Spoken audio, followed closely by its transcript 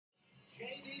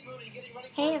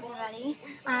Hey everybody,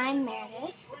 I'm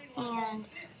Meredith, and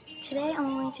today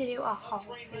I'm going to do a haul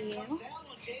for you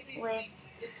with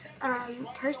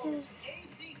purses,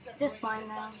 just one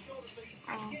though,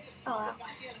 and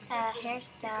hair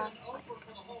stuff, like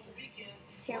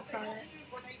hair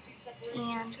products,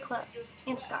 and clothes,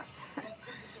 and scarves.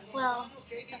 Well,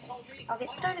 I'll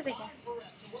get started, I guess.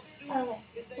 Okay,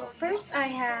 well first I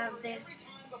have this,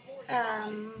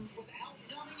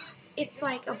 it's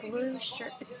like a blue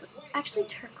shirt. It's actually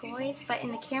turquoise, but in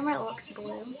the camera it looks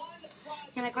blue.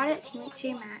 And I got it at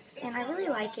TJ Maxx, and I really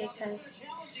like it because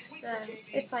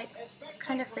it's like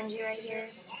kind of fringy right here,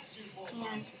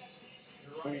 and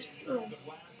there's little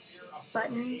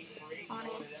buttons on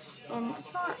it, and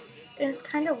it's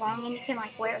kind of long, and you can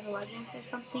like wear it with leggings or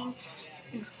something,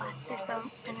 and flats or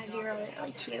something, and it'd be really,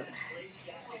 really cute.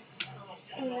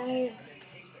 And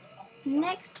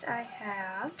next I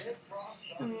have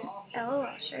an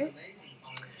LOL shirt.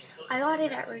 I got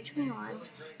it at Rouge 21.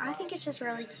 I think it's just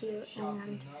really cute,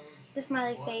 and the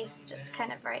smiley face just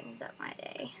kind of brightens up my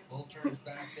day.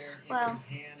 Well,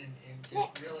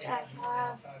 next I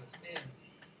have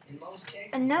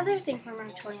another thing from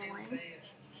Rouge 21,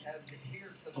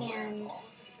 and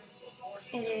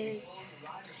it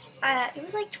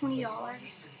was like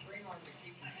 $20,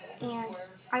 and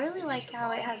I really like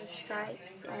how it has the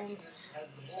stripes,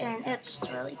 and it's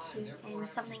just really cute, and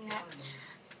something that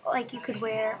like you could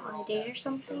wear on a date or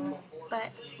something,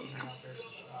 but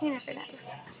who never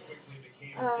knows.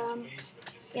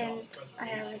 And I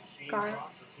have a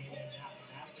scarf.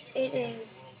 It is,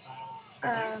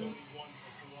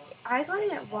 I got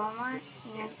it at Walmart,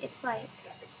 and it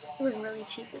was really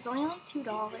cheap. It was only like $2.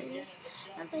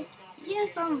 I was like,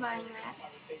 yes, I'm buying that.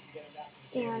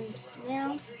 And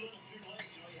now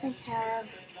I have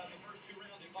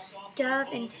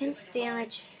Dove Intense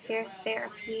Damage Hair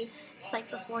Therapy. It's like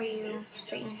before you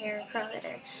straighten your hair, curl it,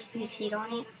 or use heat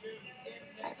on it.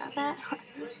 Sorry about that.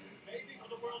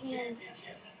 And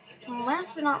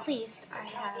last but not least, I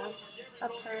have a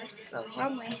purse. Oh,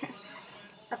 wrong way.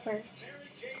 A purse.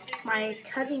 My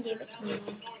cousin gave it to me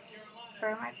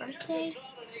for my birthday,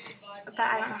 but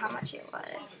I don't know how much it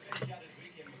was.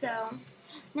 So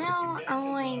now I'm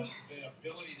going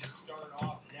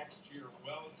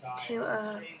to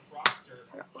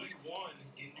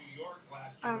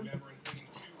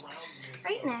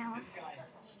right now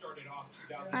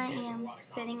I am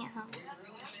sitting at home.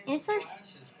 And it's our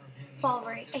fall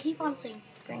break. I keep on saying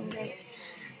spring break.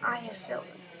 I just feel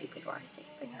really stupid when I say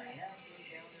spring break.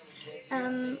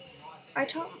 I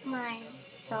taught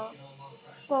myself,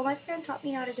 well, my friend taught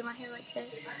me how to do my hair like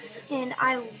this, and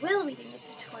I will be doing a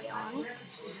tutorial on it.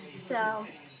 So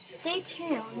stay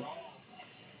tuned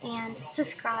and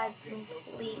subscribe for me,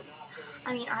 please.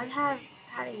 I mean, I've had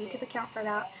a YouTube account for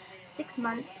about 6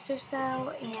 months or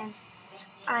so, and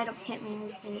I don't get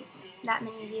that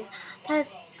many views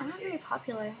because I'm not very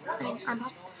popular. I mean, I'm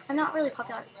not really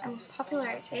popular. I'm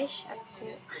popular-ish at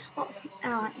school. Well,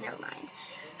 never mind.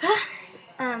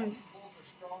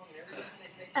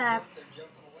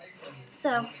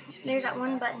 So there's that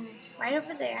one button right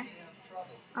over there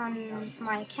on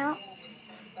my account,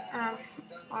 on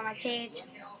my page,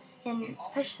 and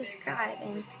push subscribe,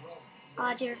 and I'll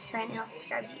add you as a friend, and I'll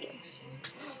subscribe to you.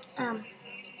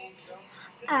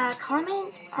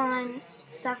 Comment on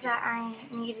stuff that I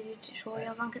need to do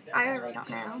tutorials on, because I really don't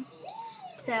know.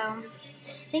 So,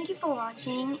 thank you for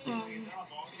watching, and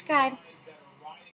subscribe.